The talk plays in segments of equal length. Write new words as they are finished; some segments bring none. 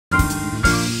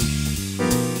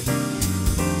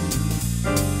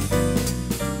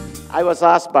I was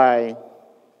asked by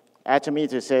Atomy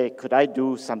to say, could I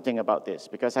do something about this?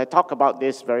 Because I talk about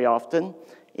this very often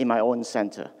in my own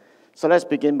center. So let's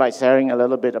begin by sharing a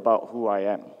little bit about who I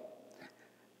am.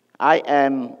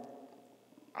 I'm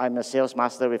a sales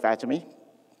master with Atomy.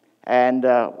 And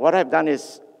what I've done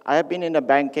is, I have been in the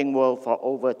banking world for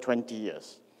over 20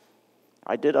 years.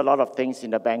 I did a lot of things in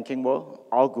the banking world,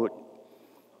 all good.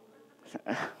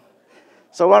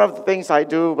 So one of the things I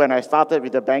do when I started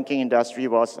with the banking industry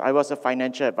was, I was a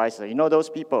financial advisor. You know those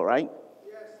people, right?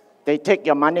 Yes. They take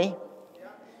your money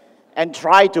and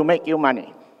try to make you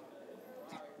money.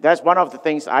 That's one of the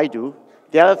things I do.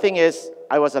 The other thing is,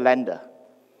 I was a lender.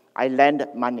 I lend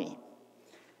money.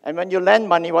 And when you lend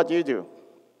money, what do?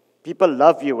 People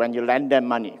love you when you lend them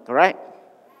money, correct?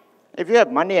 If you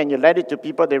have money and you lend it to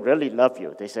people, they really love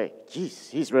you. They say, geez,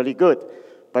 he's really good.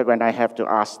 But when I have to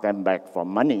ask them back for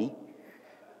money,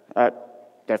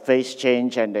 their face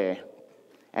change and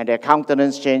their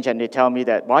countenance change, and they tell me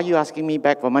that, why are you asking me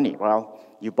back for money? Well,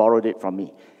 you borrowed it from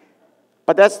me.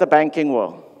 But that's the banking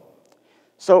world.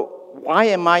 So why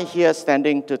am I here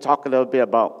standing to talk a little bit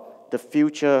about the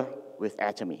future with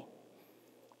Atomy?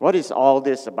 What is all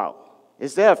this about?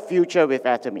 Is there a future with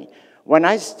Atomy? When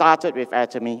I started with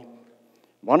Atomy,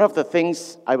 one of the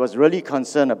things I was really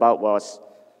concerned about was,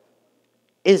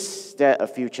 is there a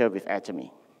future with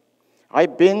Atomy?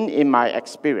 I've been, in my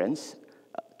experience,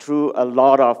 through a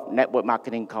lot of network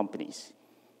marketing companies.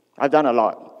 I've done a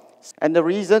lot. And the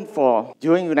reason for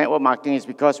doing network marketing is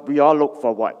because we all look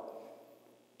for what?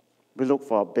 We look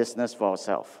for a business for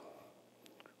ourselves.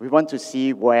 We want to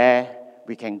see where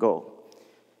we can go.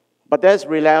 But there's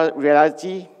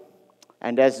reality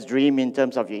and there's dream in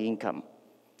terms of your income.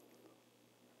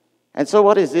 And so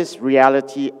what is this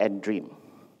reality and dream?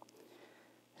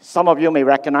 Some of you may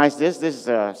recognize this. This is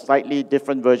a slightly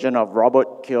different version of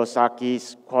Robert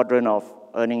Kiyosaki's quadrant of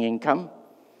earning income.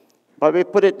 But we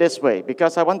put it this way,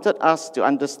 because I wanted us to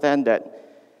understand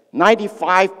that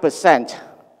 95%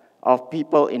 of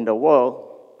people in the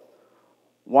world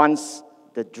wants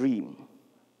the dream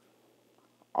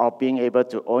of being able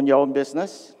to own your own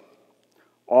business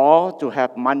or to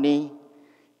have money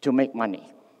to make money.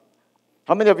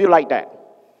 How many of you like that?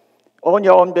 Own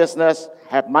your own business,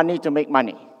 have money to make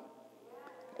money.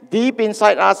 Deep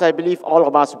inside us, I believe all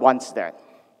of us wants that.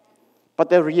 But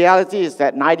the reality is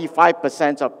that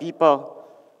 95% of people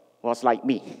was like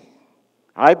me.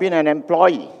 I've been an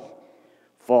employee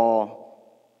for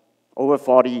over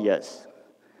 40 years.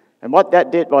 And what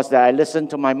that did was that I listened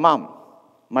to my mom.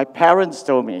 My parents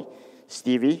told me,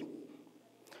 Stevie,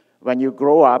 when you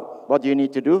grow up, what do you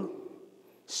need to do?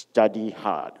 Study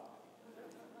hard.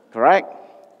 Correct?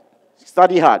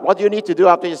 Study hard. What do you need to do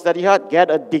after you study hard?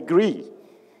 Get a degree.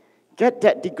 Get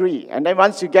that degree. And then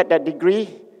once you get that degree,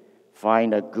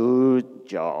 find a good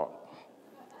job.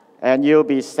 And you'll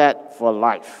be set for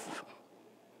life.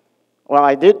 Well,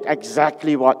 I did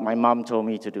exactly what my mom told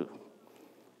me to do.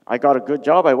 I got a good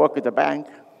job. I work with the bank.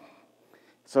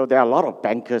 So there are a lot of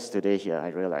bankers today here, I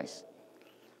realize.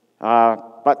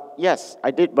 But yes,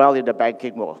 I did well in the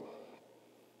banking world.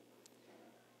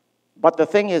 But the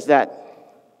thing is that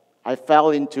I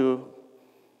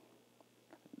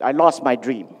lost my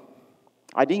dream.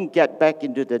 I didn't get back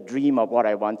into the dream of what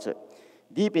I wanted.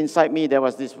 Deep inside me, there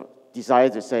was this desire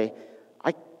to say,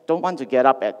 I don't want to get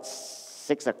up at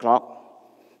 6 o'clock,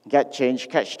 get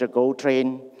changed, catch the GO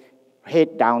train,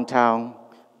 head downtown,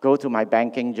 go to my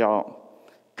banking job,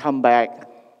 come back.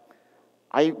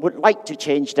 I would like to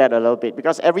change that a little bit,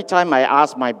 because every time I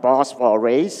ask my boss for a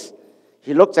raise,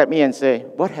 he looks at me and says,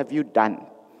 what have you done?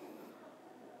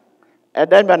 And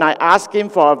then when I ask him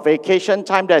for a vacation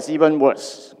time, that's even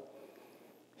worse.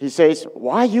 He says,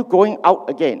 why are you going out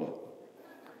again?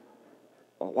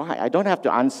 Why? I don't have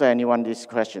to answer anyone this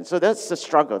question. So that's the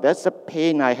struggle. That's the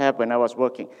pain I have when I was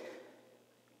working.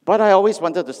 But I always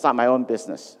wanted to start my own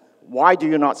business. Why do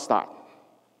you not start?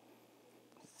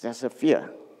 There's a fear.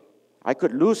 I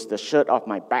could lose the shirt off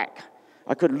my back.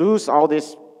 I could lose all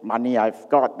this money I've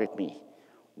got with me.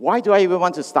 Why do I even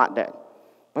want to start that?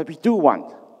 But we do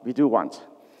want. We do want.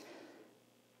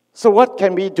 So what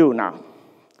can we do now?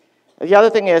 The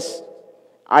other thing is,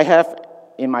 I have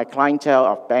in my clientele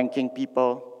of banking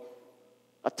people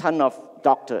a ton of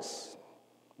doctors,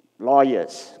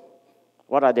 lawyers.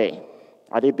 What are they?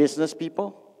 Are they business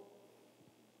people?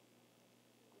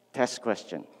 Test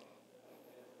question.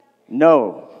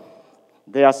 No,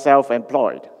 they are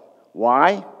self-employed.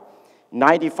 Why?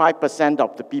 95%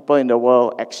 of the people in the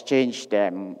world exchange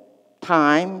their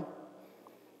time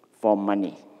for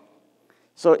money.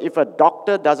 So if a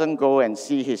doctor doesn't go and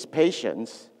see his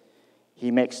patients,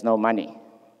 he makes no money.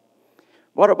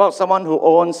 What about someone who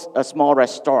owns a small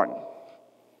restaurant?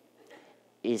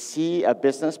 Is he a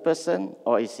business person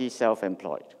or is he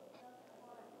self-employed?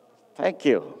 Thank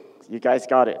you. You guys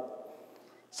got it.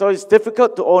 So it's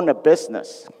difficult to own a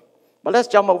business. But let's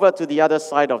jump over to the other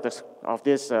side of this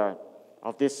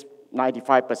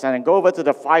 95% and go over to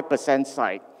the 5%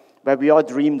 side where we all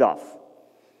dreamed of.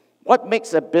 What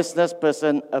makes a business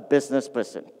person a business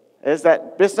person? Is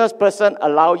that business person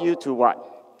allow you to what?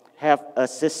 Have a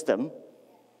system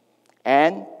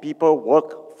and people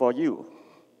work for you.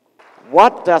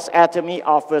 What does Atomy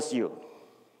offers you?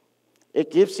 It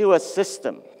gives you a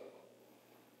system,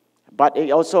 but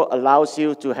it also allows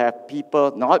you to have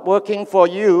people not working for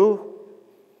you,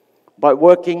 but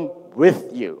working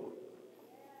with you.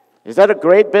 Is that a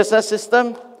great business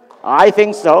system? I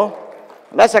think so.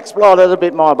 Let's explore a little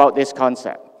bit more about this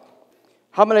concept.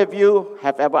 How many of you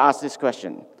have ever asked this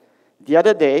question? The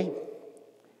other day,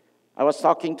 I was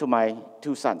talking to my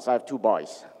two sons. I have two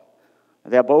boys.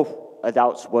 They're both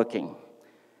adults working.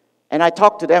 And I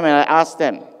talked to them and I asked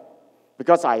them,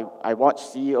 because I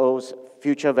watched CEO's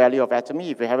Future Value of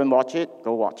Atomy. If you haven't watched it,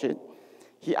 go watch it.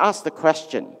 He asked the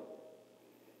question,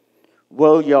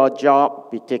 will your job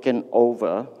be taken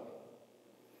over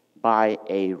by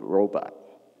a robot?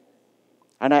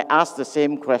 And I asked the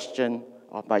same question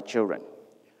of my children.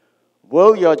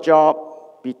 Will your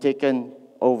job be taken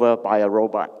over by a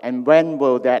robot? And when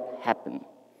will that happen?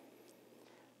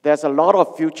 There's a lot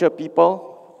of future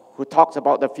people who talks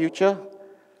about the future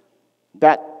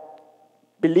that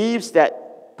believes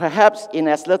that perhaps in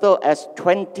as little as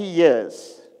 20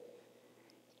 years,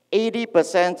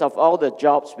 80% of all the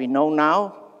jobs we know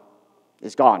now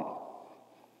is gone.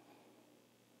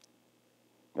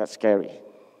 That's scary.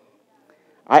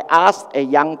 I asked a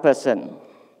young person,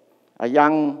 a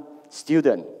young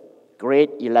student, grade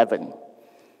 11,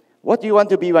 what do you want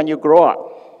to be when you grow up?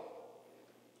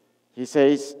 He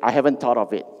says, I haven't thought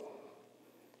of it.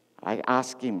 I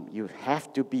asked him, you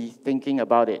have to be thinking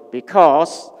about it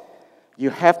because you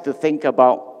have to think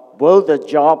about, will the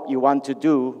job you want to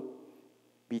do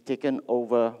be taken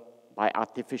over by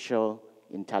artificial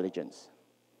intelligence?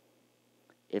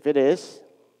 If it is,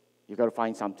 you've got to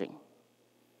find something.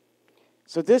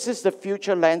 So this is the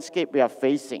future landscape we are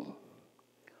facing.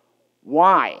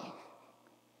 Why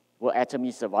will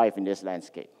Atomy survive in this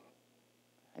landscape?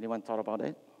 Anyone thought about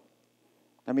it?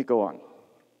 Let me go on.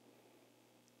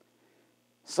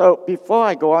 So before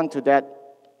I go on to that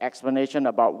explanation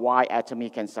about why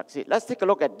Atomy can succeed, let's take a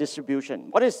look at distribution.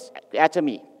 What is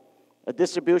Atomy? A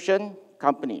distribution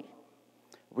company.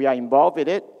 We are involved with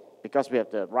it because we have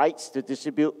the rights to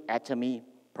distribute Atomy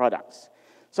products.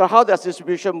 So how does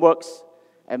distribution work,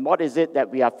 and what is it that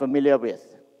we are familiar with?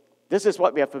 This is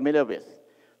what we are familiar with.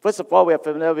 First of all, we are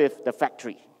familiar with the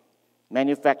factory,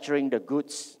 manufacturing the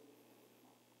goods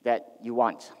that you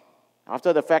want.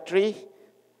 After the factory,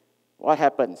 what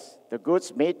happens? The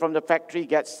goods made from the factory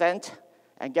get sent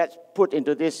and gets put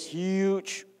into this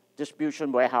huge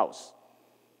distribution warehouse.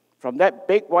 From that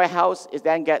big warehouse, it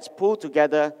then gets pulled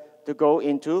together to go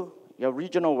into your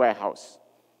regional warehouse.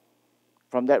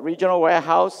 From that regional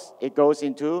warehouse, it goes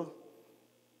into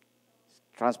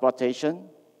transportation.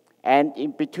 And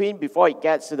in between, before it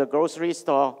gets to the grocery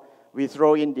store, we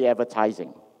throw in the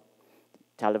advertising.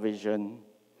 Television,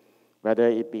 whether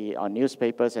it be on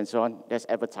newspapers and so on, there's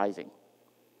advertising.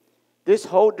 This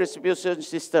whole distribution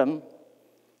system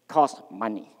costs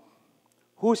money.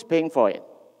 Who's paying for it?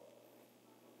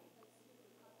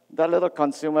 The little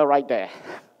consumer right there.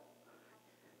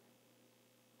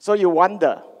 So you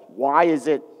wonder, why is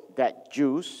it that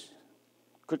juice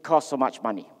could cost so much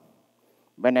money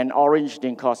when an orange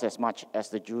didn't cost as much as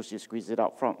the juice you squeeze it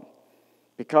out from?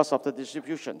 Because of the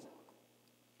distribution.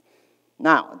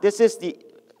 Now, this is the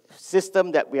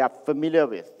system that we are familiar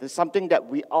with. It's something that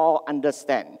we all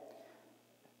understand,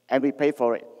 and we pay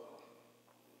for it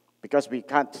because we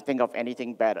can't think of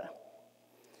anything better.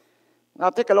 Now,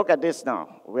 take a look at this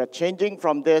now. We are changing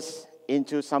from this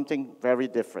into something very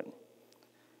different.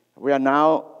 We are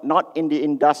now not in the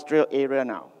industrial area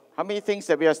now. How many think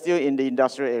that we are still in the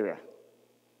industrial area?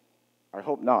 I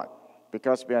hope not,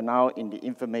 because we are now in the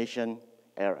information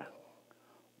era.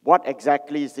 What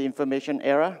exactly is the information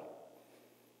era?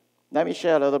 Let me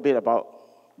share a little bit about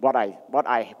what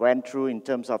I went through in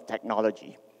terms of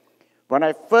technology. When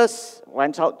I first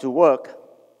went out to work,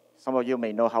 some of you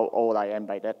may know how old I am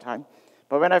by that time,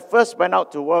 but when I first went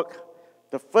out to work,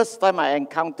 the first time I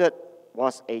encountered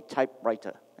was a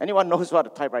typewriter. Anyone knows what a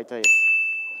typewriter is?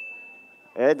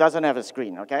 It doesn't have a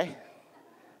screen, okay?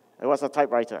 It was a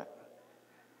typewriter.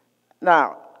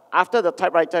 Now, after the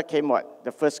typewriter came what?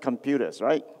 The first computers,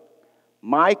 right?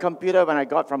 My computer, when I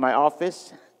got from my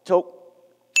office, took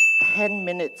 10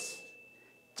 minutes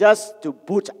just to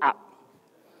boot up.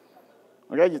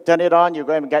 Okay, you turn it on, you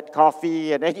go and get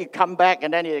coffee, and then you come back,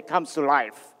 and then it comes to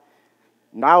life.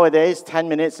 Nowadays, 10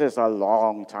 minutes is a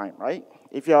long time, right?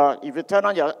 If you turn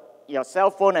on your cell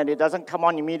phone and it doesn't come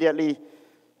on immediately,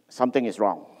 something is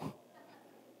wrong.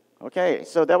 Okay,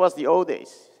 so that was the old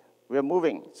days. We're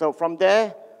moving. So from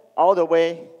there, all the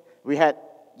way, we had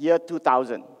year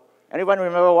 2000. Anyone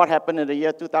remember what happened in the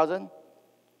year 2000?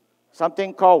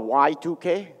 Something called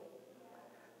Y2K.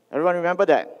 Everyone remember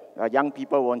that? Young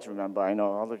people won't remember. I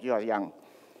know all of you are young.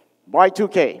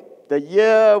 Y2K, the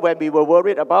year when we were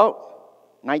worried about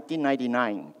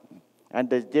 1999, and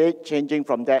the date changing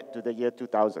from that to the year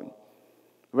 2000.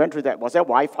 We went through that. Was there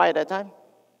Wi-Fi at that time?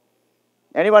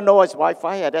 Anyone know what's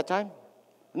Wi-Fi at that time?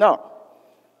 No.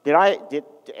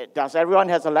 Does everyone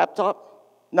has a laptop?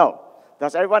 No.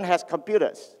 Does everyone has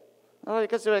computers? No,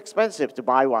 because they're expensive to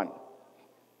buy one.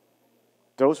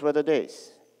 Those were the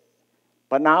days.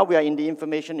 But now we are in the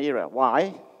information era.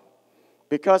 Why?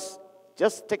 Because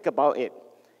just think about it.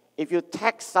 If you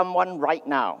text someone right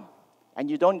now, and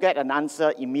you don't get an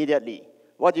answer immediately,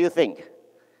 what do you think?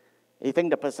 You think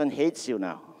the person hates you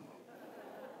now.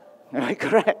 Am I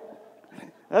correct?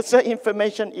 That's the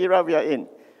information era we are in.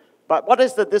 But what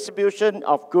is the distribution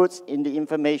of goods in the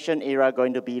information era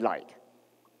going to be like?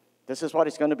 This is what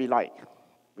it's going to be like.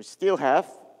 We still have,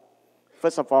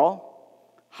 first of all,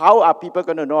 how are people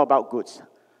going to know about goods?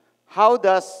 How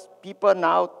does people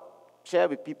now share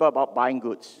with people about buying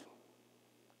goods?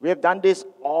 We have done this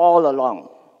all along,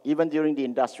 even during the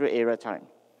industrial era time.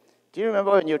 Do you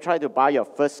remember when you tried to buy your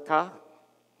first car?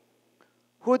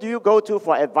 Who do you go to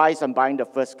for advice on buying the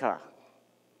first car?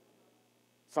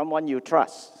 Someone you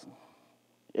trust.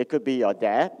 It could be your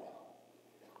dad.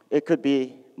 It could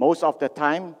be, most of the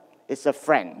time, it's a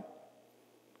friend.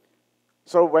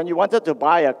 So when you wanted to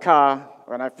buy a car,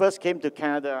 when I first came to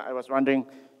Canada, I was wondering,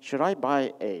 should I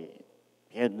buy a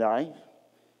Hyundai?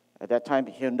 At that time,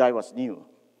 Hyundai was new.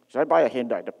 Should I buy a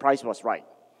Hyundai? The price was right.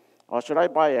 Or should I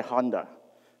buy a Honda?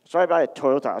 Should I buy a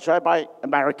Toyota? Or should I buy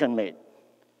American-made?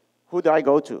 Who do I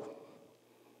go to?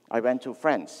 I went to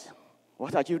friends.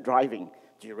 What are you driving?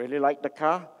 Do you really like the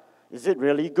car? Is it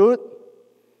really good?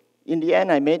 In the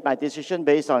end, I made my decision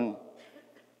based on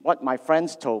what my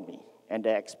friends told me and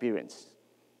their experience.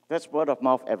 That's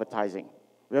word-of-mouth advertising.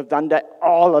 We have done that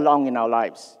all along in our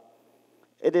lives.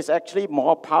 It is actually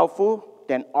more powerful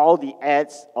than all the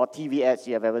ads or TV ads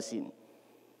you have ever seen.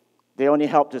 They only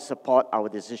help to support our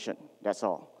decision, that's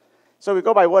all. So we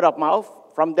go by word of mouth.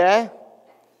 From there,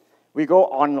 we go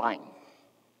online.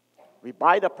 We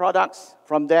buy the products.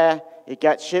 From there, it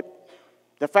gets shipped.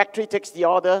 The factory takes the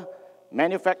order,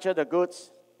 manufacture the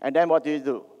goods, and then what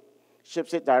do?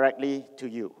 Ships it directly to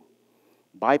you,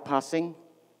 bypassing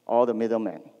all the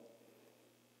middlemen.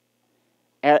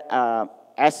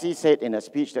 As he said in a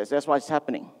speech, that's what's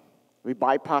happening. We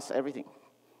bypass everything.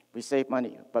 We save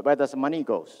money. But where does the money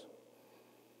go?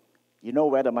 You know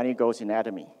where the money goes in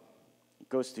Atomy. It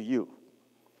goes to you.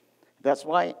 That's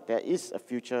why there is a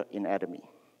future in Atomy.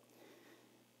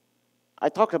 I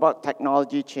talked about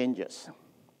technology changes.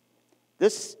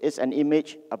 This is an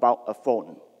image about a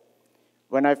phone.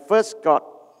 When the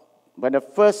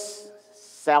first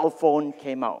cell phone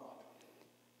came out,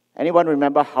 anyone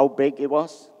remember how big it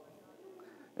was?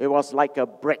 It was like a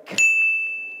brick.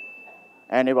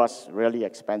 And it was really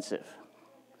expensive.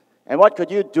 And what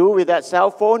could you do with that cell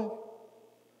phone?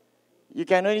 You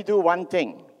can only do one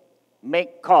thing,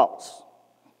 make calls.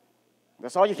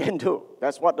 That's all you can do.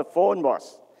 That's what the phone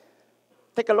was.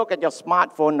 Take a look at your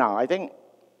smartphone now. I think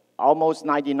almost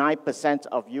 99%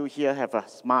 of you here have a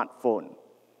smartphone.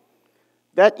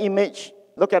 That image,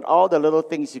 look at all the little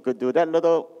things you could do. That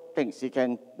little things, you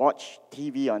can watch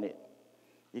TV on it.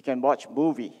 You can watch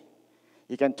movie.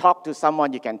 You can talk to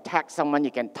someone, you can text someone,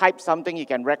 you can type something, you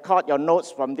can record your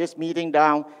notes from this meeting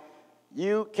down.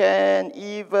 You can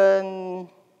even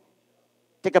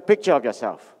take a picture of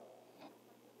yourself.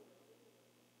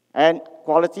 And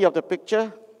quality of the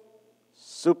picture,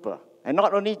 super. And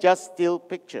not only just still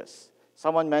pictures.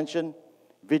 Someone mentioned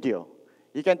video.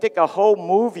 You can take a whole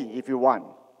movie if you want.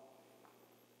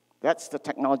 That's the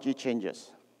technology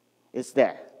changes. It's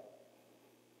there.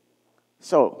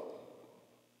 So,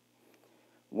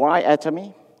 why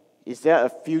Atomy? Is there a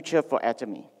future for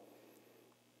Atomy?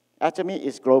 Atomy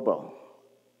is global.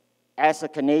 As a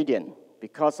Canadian,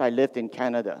 because I lived in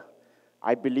Canada,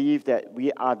 I believe that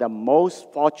we are the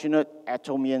most fortunate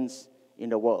Atomians in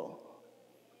the world.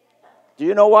 Do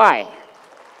you know why?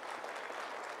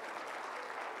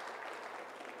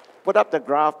 Put up the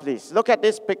graph, please. Look at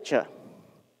this picture.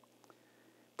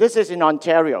 This is in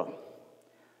Ontario.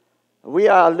 We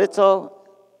are a little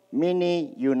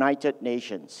mini United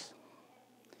Nations.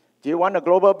 Do you want a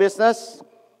global business?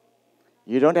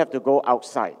 You don't have to go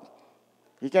outside.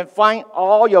 You can find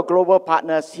all your global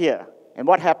partners here. And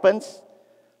what happens?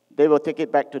 They will take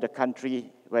it back to the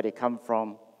country where they come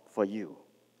from for you.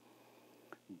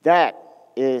 That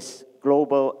is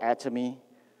global Atomy.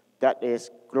 That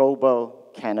is global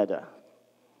Canada.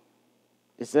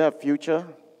 Is there a future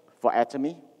for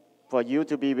Atomy? For you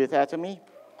to be with Atomy?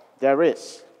 There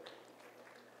is.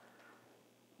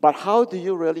 But how do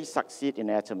you really succeed in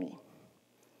Atomy?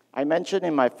 I mentioned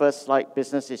in my first slide,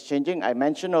 business is changing. I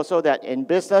mentioned also that in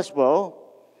business world,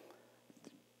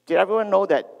 did everyone know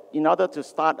that in order to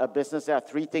start a business, there are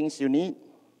 3 things you need?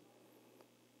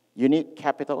 You need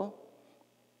capital,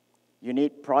 you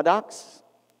need products,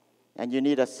 and you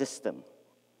need a system.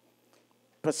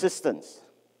 Persistence,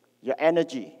 your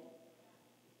energy,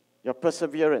 your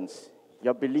perseverance,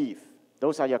 your belief,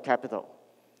 those are your capital.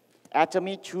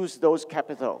 Atomy choose those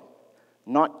capital,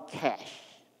 not cash,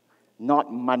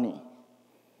 not money.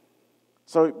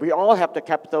 So we all have the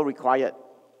capital required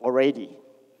already.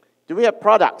 Do we have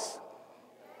products?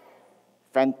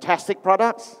 Fantastic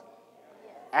products?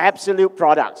 Absolute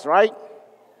products, right?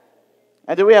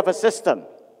 And do we have a system?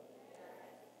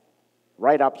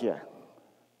 Right up here.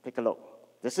 Take a look.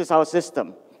 This is our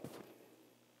system.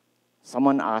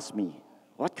 Someone asked me,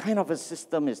 what kind of a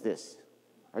system is this?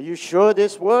 Are you sure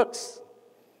this works?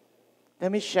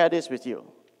 Let me share this with you.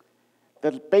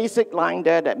 The basic line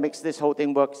there that makes this whole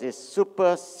thing work is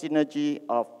super synergy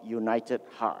of united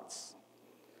hearts.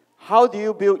 How do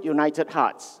you build united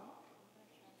hearts?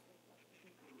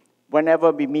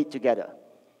 Whenever we meet together.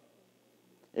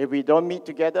 If we don't meet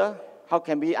together, how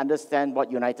can we understand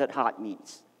what united heart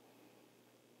means?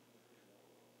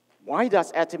 Why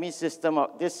does Atomy system,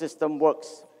 or this system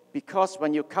works? Because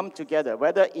when you come together,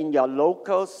 whether in your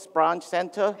local branch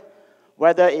center,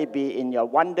 whether it be in your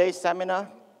one-day seminar,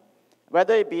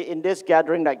 whether it be in this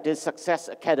gathering like this Success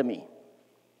Academy,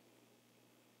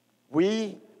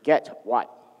 we get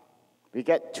what? We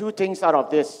get 2 things out of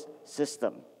this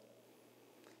system.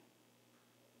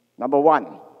 Number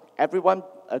 1, everyone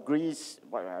agrees,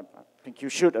 well, I think you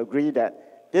should agree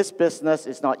that this business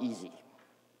is not easy.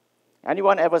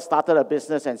 Anyone ever started a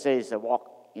business and say it's a walk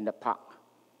in the park?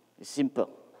 It's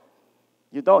simple.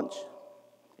 You don't.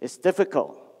 It's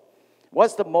difficult.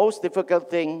 What's the most difficult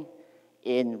thing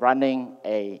in running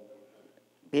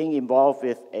being involved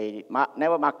with a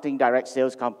network marketing direct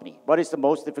sales company? What is the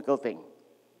most difficult thing?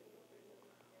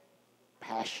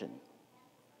 Passion.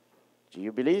 Do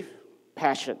you believe?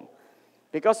 Passion.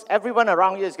 Because everyone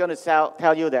around you is going to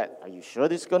tell you that, are you sure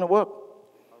this is going to work?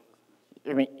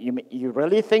 You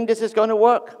really think this is going to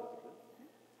work?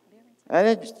 And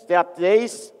then there are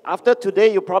days, after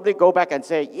today, you probably go back and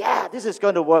say, yeah, this is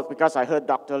going to work because I heard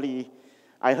Dr. Lee,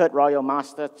 I heard Royal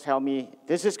Master tell me,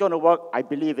 this is going to work, I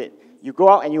believe it. You go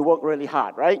out and you work really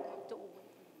hard, right?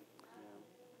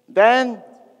 Then,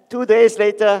 2 days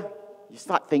later, you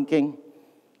start thinking,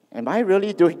 am I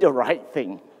really doing the right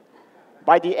thing?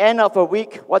 By the end of a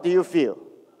week, what do you feel?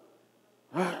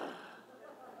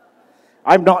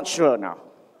 I'm not sure now.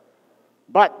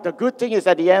 But the good thing is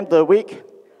at the end of the week,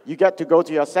 you get to go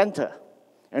to your center.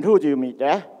 And who do you meet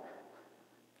there?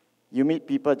 You meet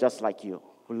people just like you,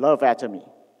 who love Atomy.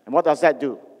 And what does that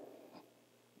do?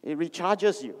 It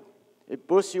recharges you. It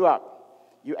boosts you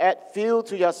up. You add fuel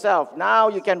to yourself. Now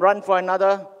you can run for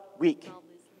another week.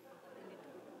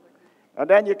 And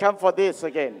then you come for this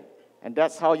again. And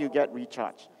that's how you get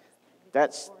recharged.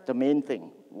 That's the main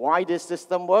thing. Why this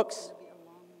system works?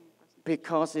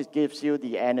 Because it gives you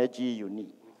the energy you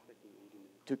need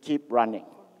to keep running,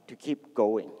 to keep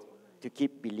going, to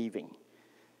keep believing.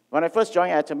 When I first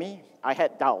joined Atomy, I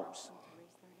had doubts.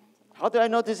 How do I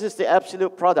know this is the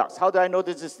absolute products? How do I know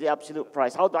this is the absolute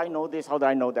price? How do I know this? How do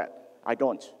I know that? I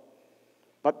don't.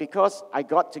 But because I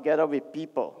got together with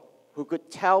people who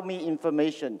could tell me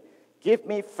information, give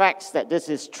me facts that this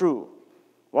is true,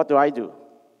 what do?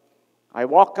 I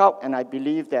walk out and I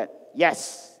believe that,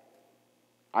 yes,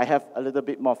 I have a little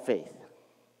bit more faith.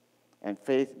 And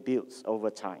faith builds over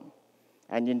time.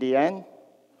 And in the end,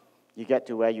 you get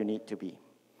to where you need to be.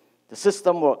 The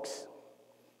system works.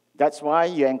 That's why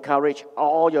you encourage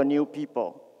all your new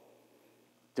people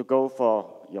to go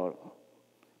for your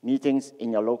meetings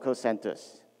in your local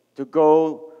centers, to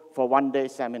go for one-day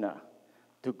seminar,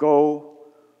 to go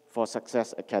for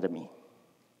Success Academy.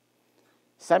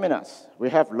 Seminars, we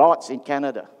have lots in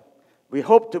Canada. We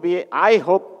hope to be,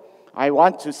 I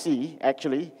want to see,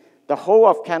 actually, the whole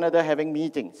of Canada having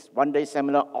meetings, one-day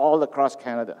seminar all across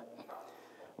Canada.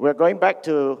 We're going back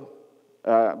to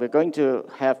We're going to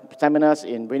have seminars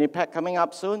in Winnipeg coming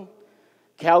up soon.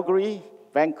 Calgary,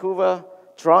 Vancouver,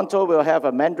 Toronto will have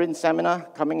a Mandarin seminar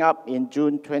coming up in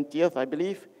June 20th, I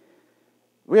believe.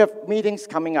 We have meetings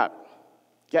coming up.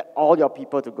 Get all your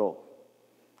people to go.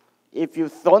 If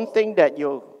you don't think that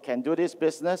you can do this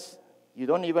business, you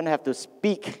don't even have to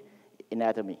speak in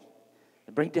Atomy.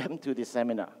 Bring them to the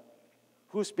seminar.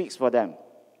 Who speaks for them?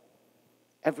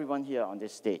 Everyone here on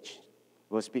this stage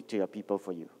will speak to your people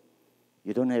for you.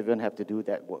 You don't even have to do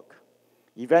that work.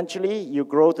 Eventually, you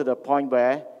grow to the point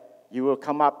where you will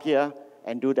come up here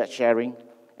and do that sharing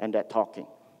and that talking.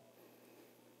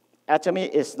 Atomy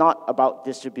is not about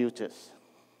distributors.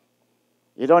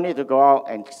 You don't need to go out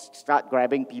and start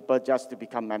grabbing people just to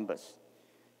become members.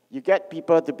 You get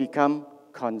people to become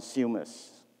consumers,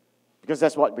 because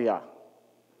that's what we are.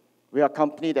 We are a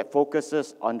company that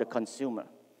focuses on the consumer.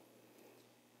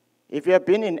 If you have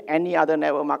been in any other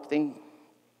network marketing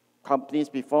companies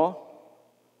before,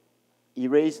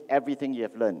 erase everything you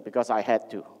have learned, because I had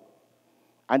to.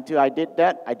 Until I did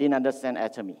that, I didn't understand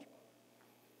Atomy.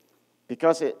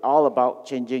 Because it's all about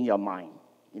changing your mind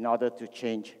in order to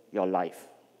change your life.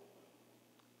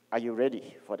 Are you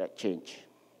ready for that change?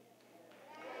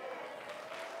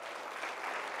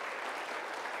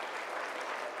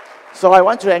 So I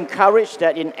want to encourage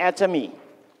that in Atomy,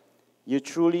 you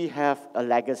truly have a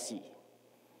legacy.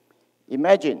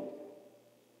 Imagine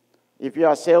if you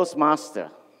are a sales master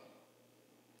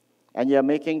and you're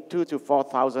making $2,000 to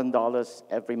 $4,000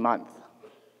 every month,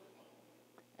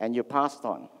 and you passed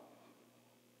on.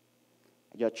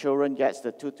 Your children gets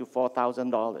the $2,000 to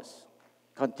 $4,000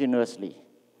 continuously,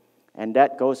 and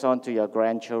that goes on to your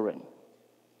grandchildren.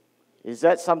 Is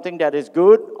that something that is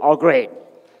good or great?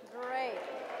 Great.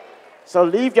 So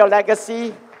leave your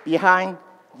legacy behind.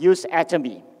 Use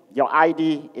Atomy. Your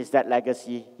ID is that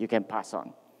legacy you can pass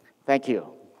on. Thank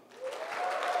you.